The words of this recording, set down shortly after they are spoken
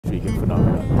making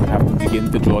phenomenon. You have to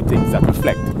begin to draw things that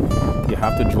reflect. You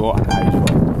have to draw an eye drop.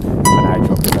 An eye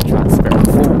drop is a transparent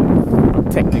form.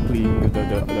 Technically,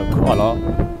 the color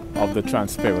of the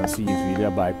transparency is really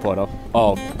a byproduct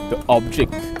of the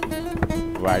object,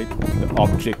 right? The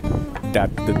object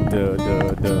that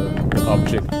the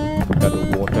object that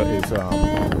the water is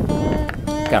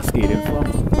cascading from.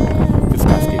 It's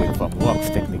cascading from rocks.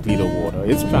 Technically, the water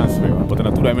is transparent, but on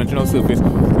a two-dimensional surface,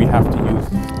 we have to use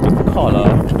the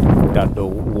color that the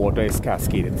water is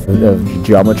cascading from.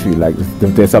 Geometry, like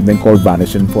there's something called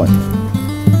vanishing point.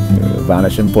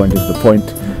 Vanishing point is the point.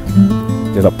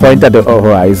 There's a point at the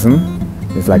horizon.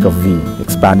 It's like a V,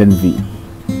 expanding V,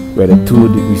 where the two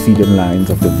receding lines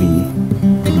of the V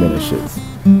diminishes.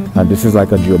 And this is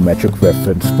like a geometric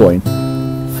reference point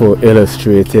for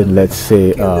illustrating, let's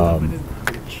say, a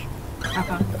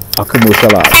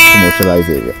commercialized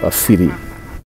area, a city.